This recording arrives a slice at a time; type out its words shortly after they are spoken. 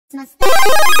Three,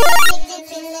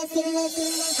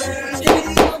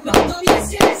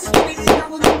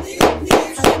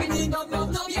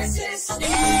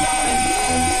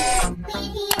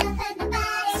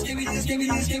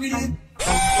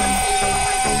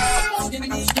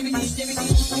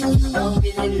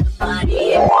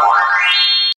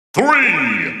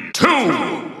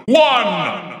 two,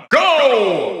 one,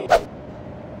 go!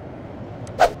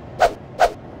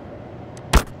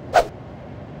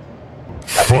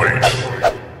 Fight!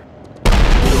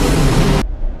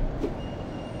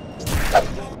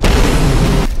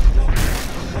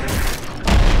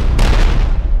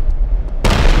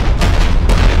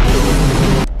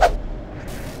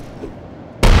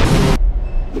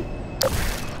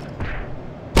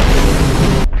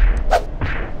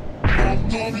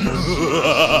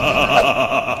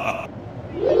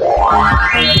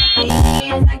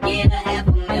 I get a half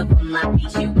a mil for my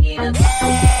piece, you get a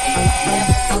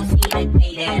never see that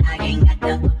pay that I ain't got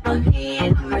the upper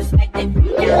hand. I'm respected from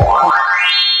now.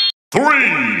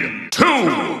 3, 2,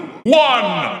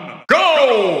 1,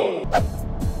 go!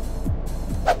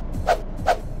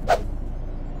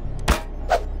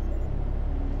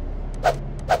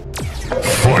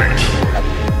 Fight!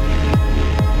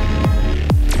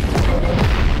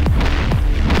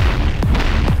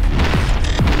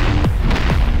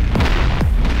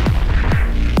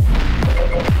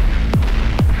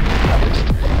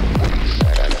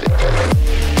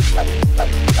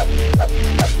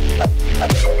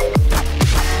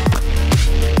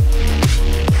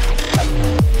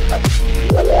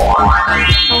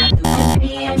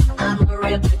 I'm a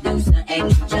real producer, ain't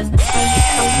just a fan.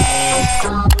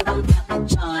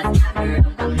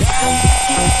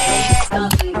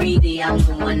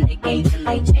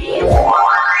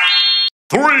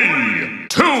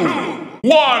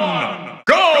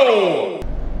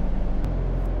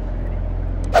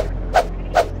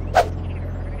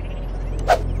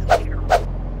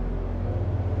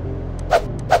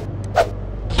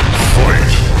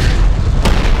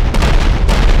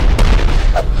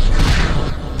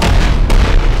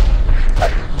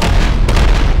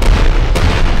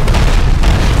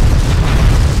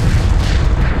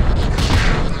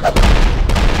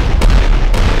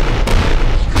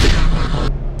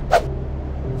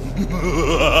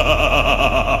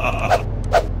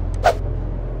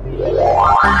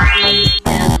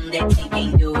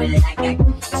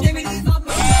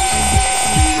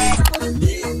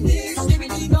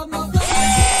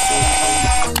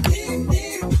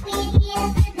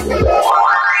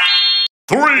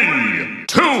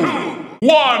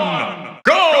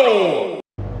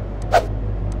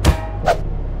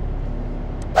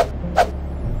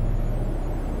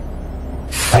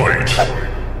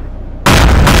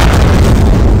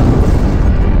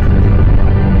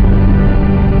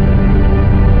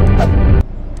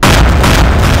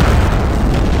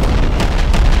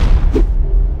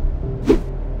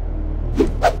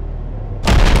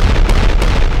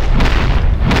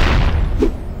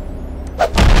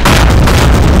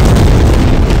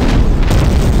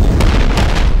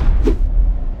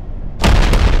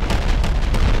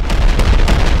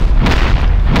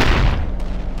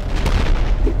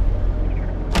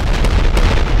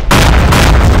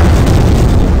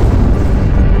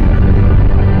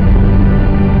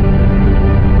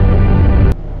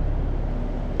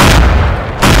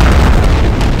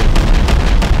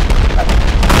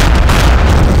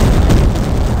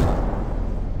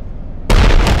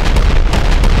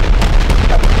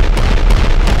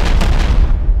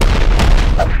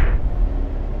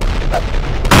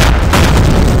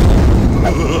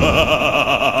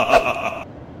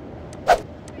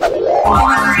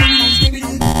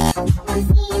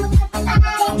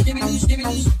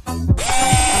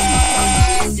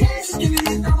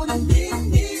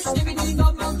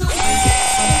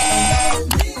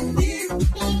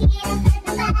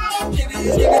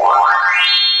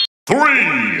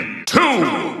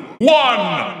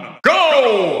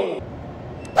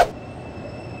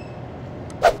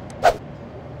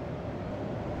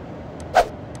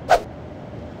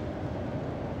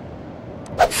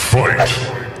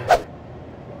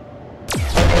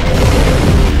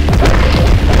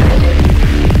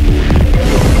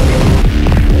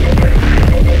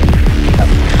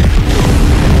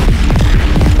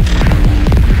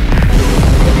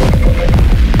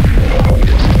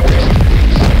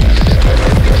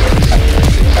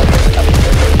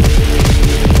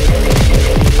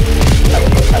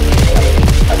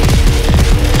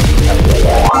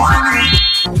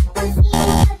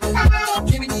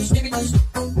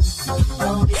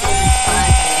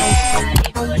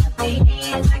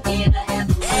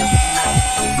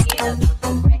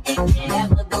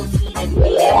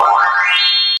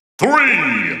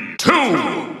 3, 2,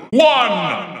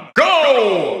 1,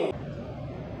 go!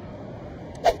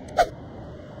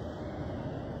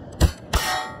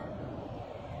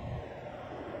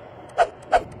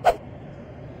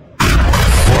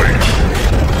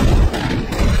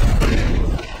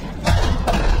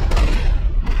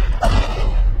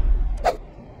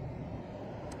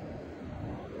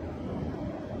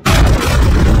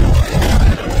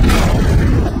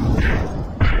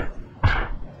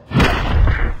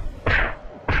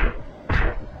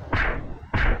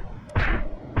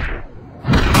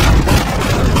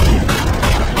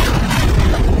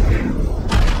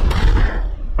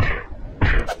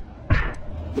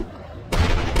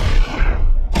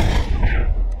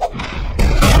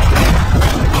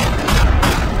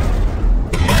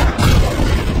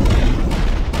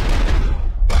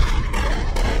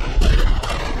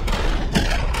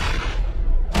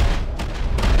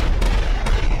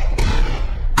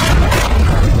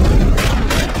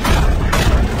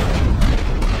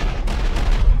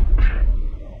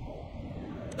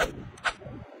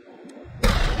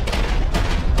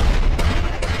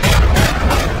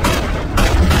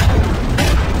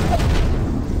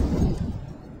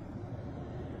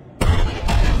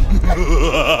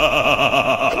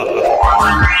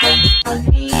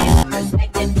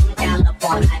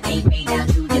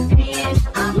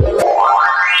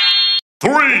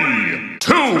 Three,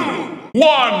 two,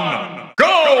 one,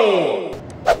 go!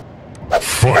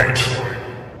 Fight!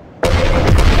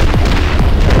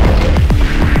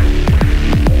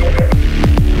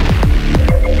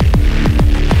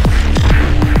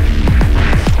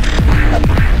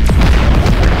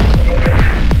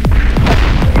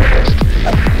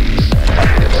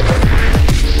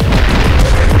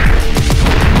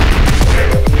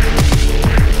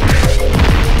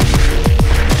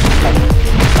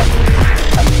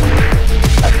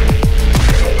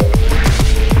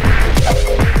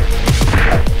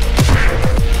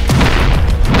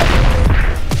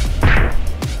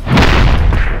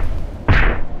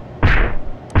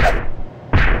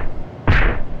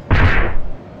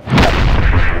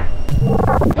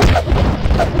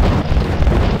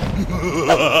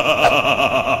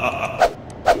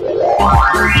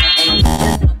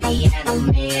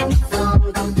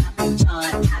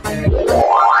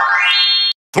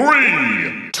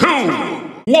 3,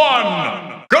 2,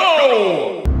 1,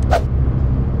 go!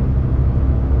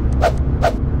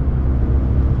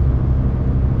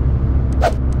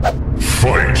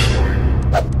 Fight!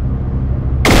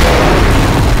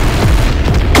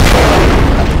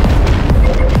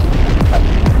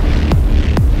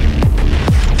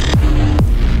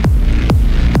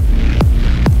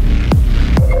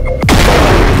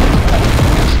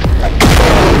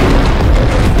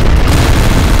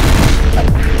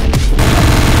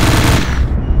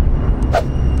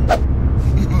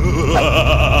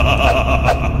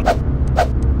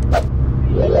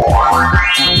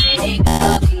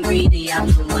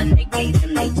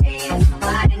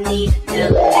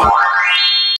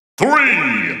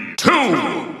 3,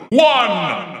 2,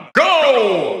 1,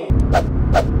 go!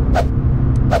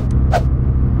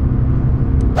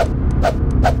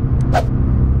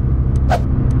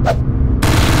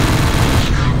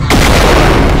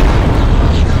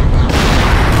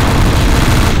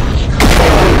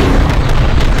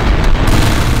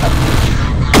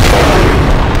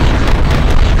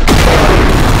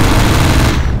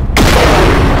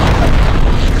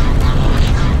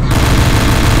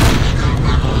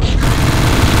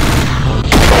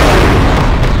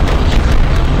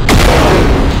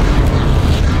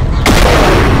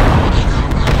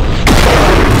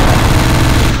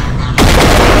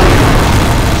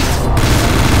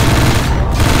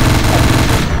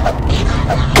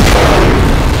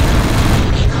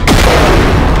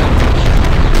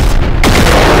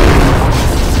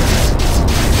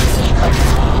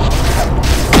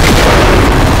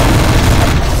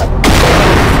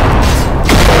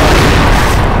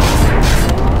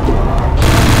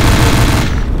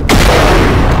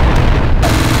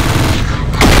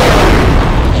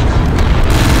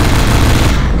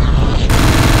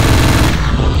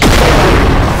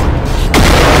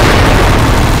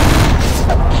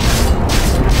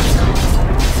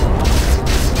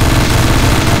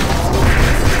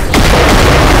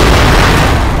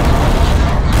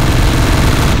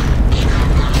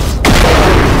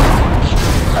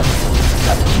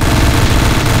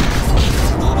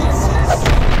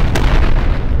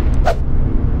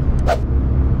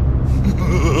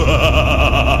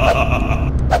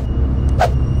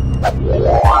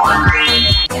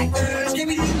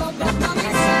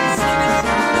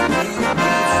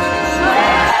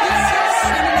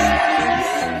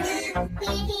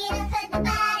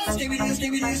 Wanna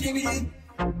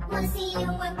see you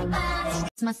work your body.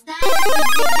 It's my style.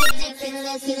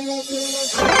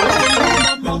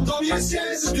 Yes,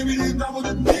 yes, skibidi double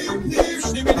the name,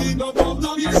 skibidi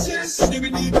double yes, yes,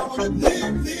 skibidi double the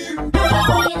name.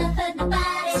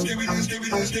 Skibidi,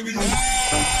 skibidi, skibidi.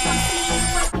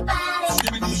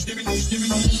 Skibidi, skibidi,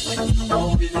 skibidi.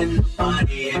 Always in the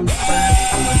party, everybody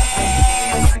doing the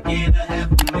dance. I get a half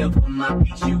a meal for my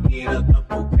beach, you get a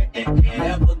couple grand.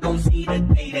 Never gon' see the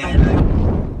day that I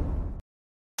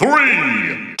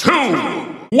 3, 2,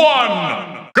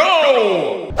 1, go!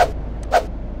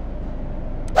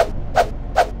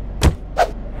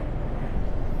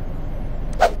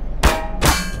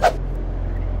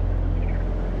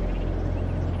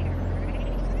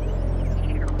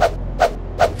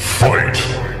 Fight!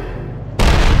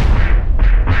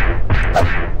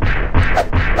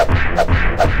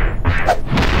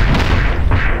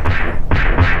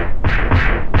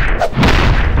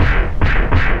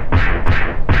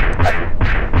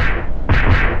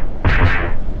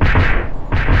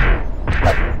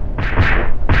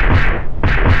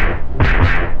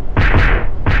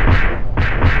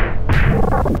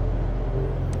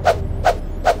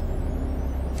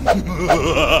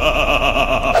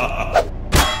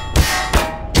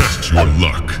 Test your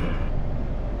luck.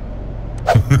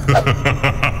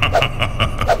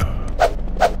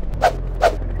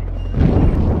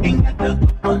 ain't got the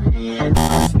upper hand.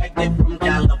 Respected from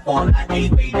California, I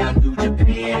ain't way down to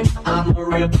Japan. I'm a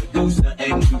real producer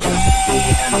and you just be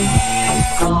a man.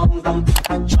 Songs don't put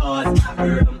the charts, I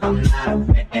heard them, I'm not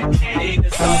a fan.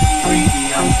 Niggas talking greedy,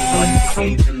 I'm the one that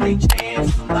gave them a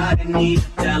chance. Somebody need to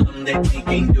tell them that they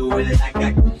can't do it like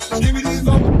I can.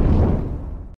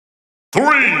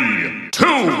 3, 2,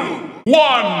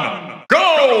 1,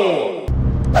 go!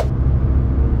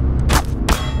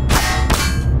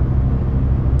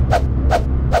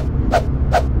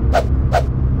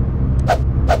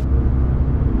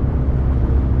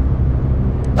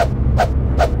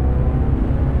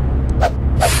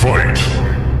 Fight!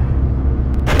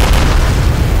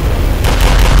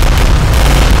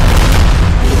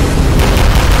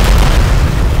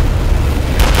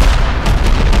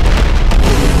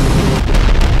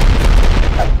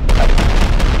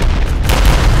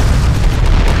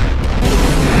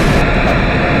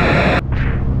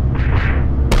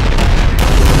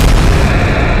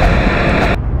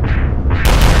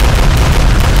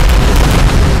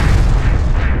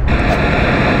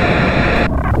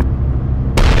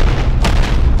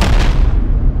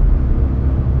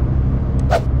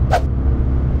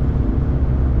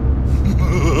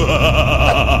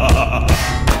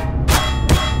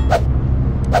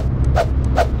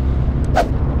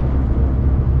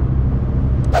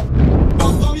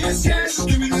 Yes, yes,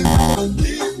 skibidi double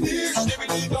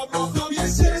skibidi double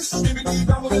yes, yes, skibidi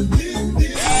double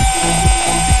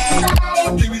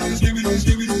skibidi, skibidi,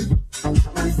 skibidi.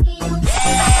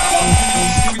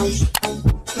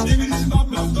 Skibidi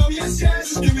double yes, yes,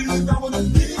 skibidi double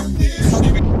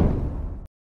skibidi.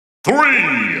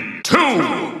 3, 2,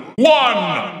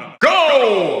 1, go!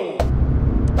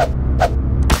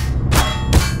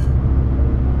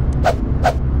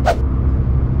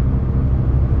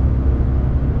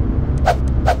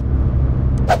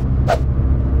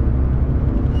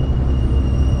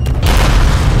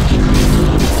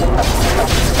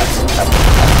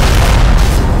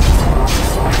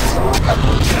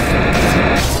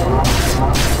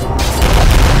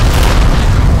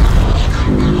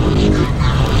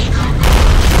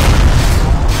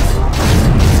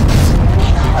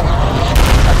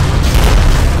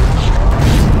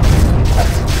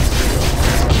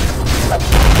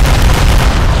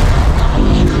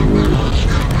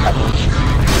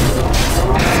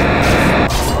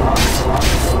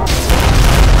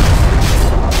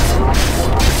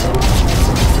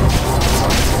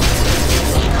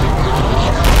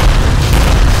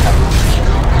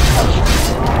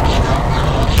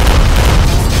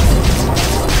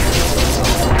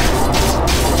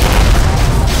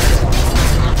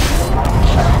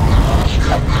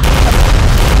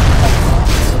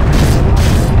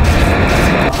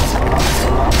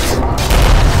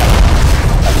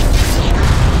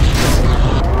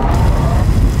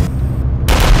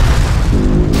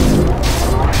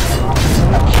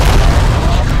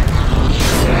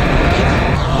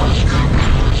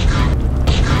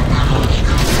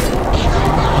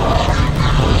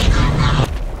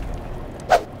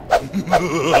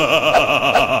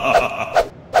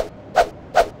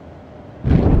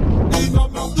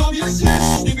 Yes,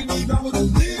 yes, skibidi double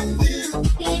skibidi,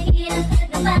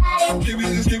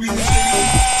 skibidi,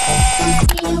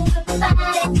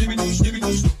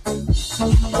 skibidi.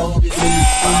 always in the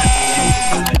party,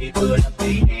 everybody put up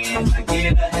their hands. I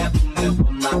get a half a meal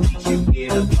for my peace, you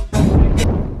get a couple.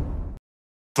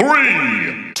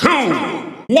 3, 2,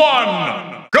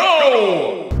 1, go!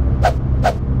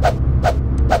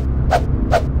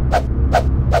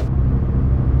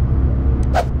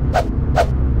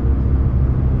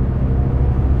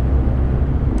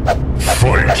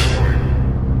 Fight!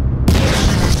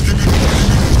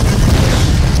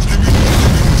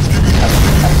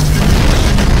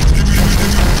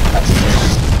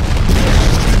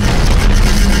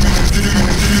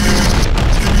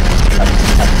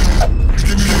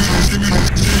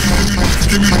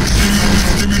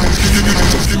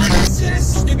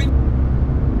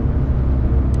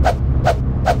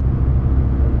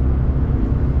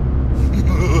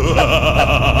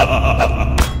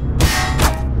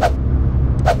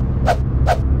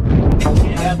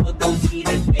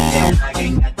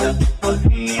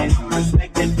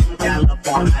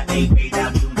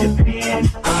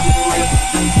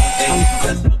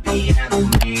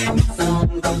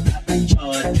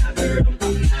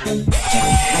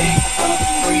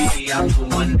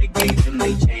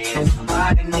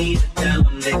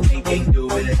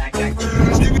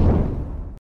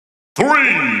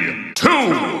 3, 2,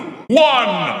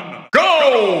 1,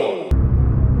 go!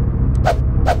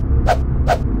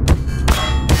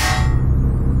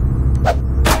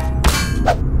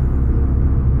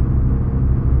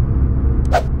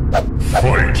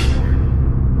 Fight!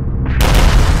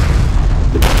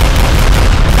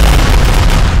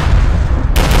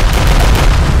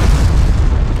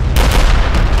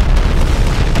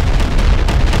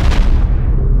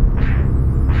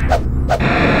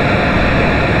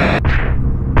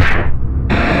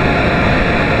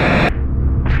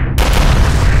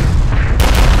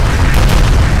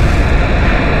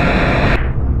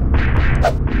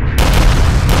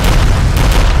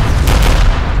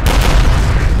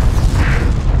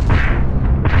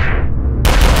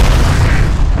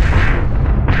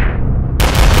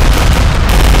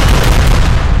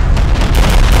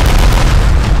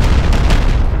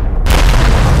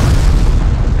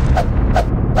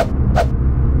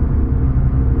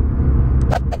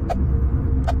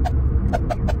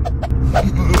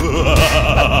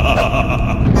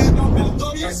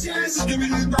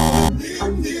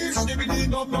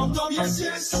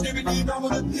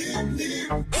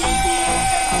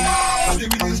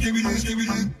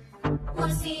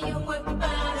 Wanna see you work the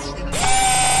body.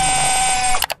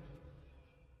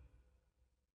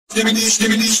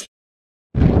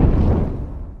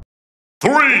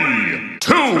 Three,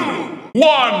 two,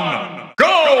 one,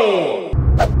 go!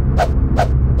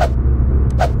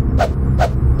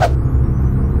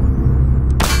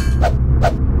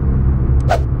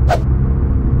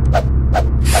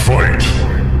 Fight!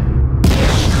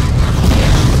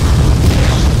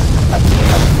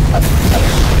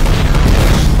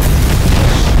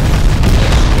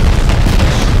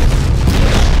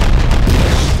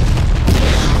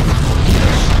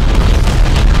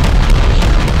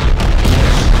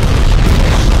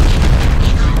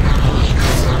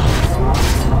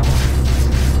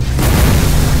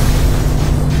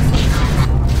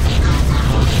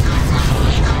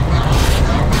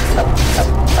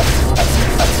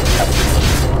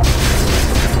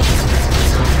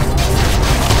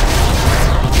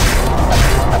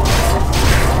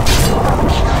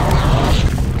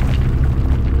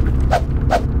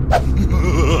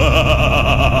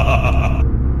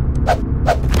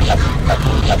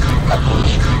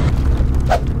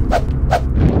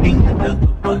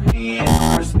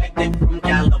 Perspective from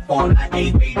California, I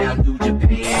ate way down to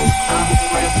Japan. I'm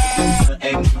a producer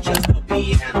and you just a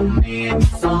piano man.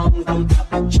 Songs on top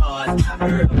the charts, I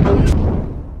heard of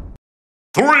them.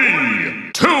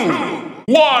 3, 2,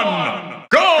 1,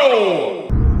 go!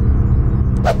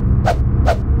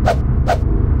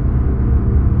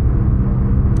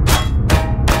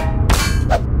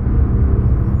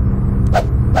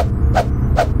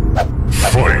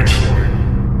 Fight!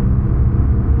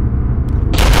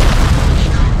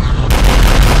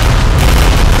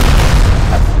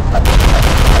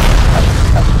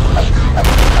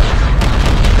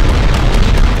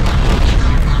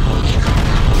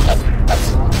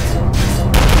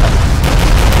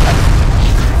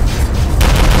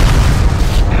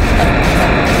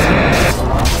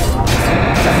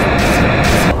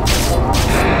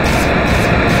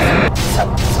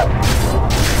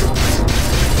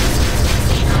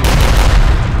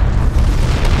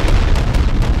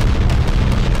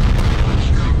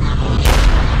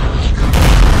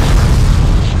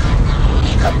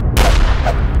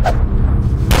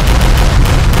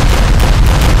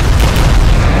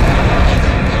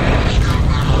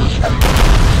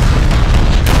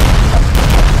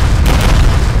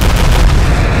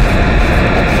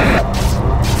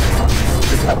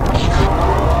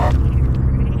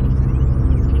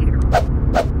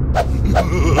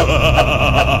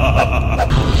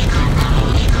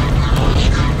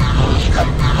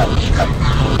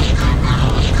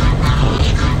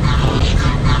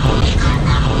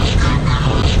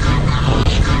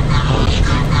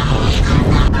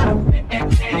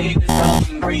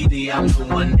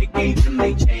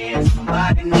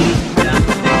 everybody needs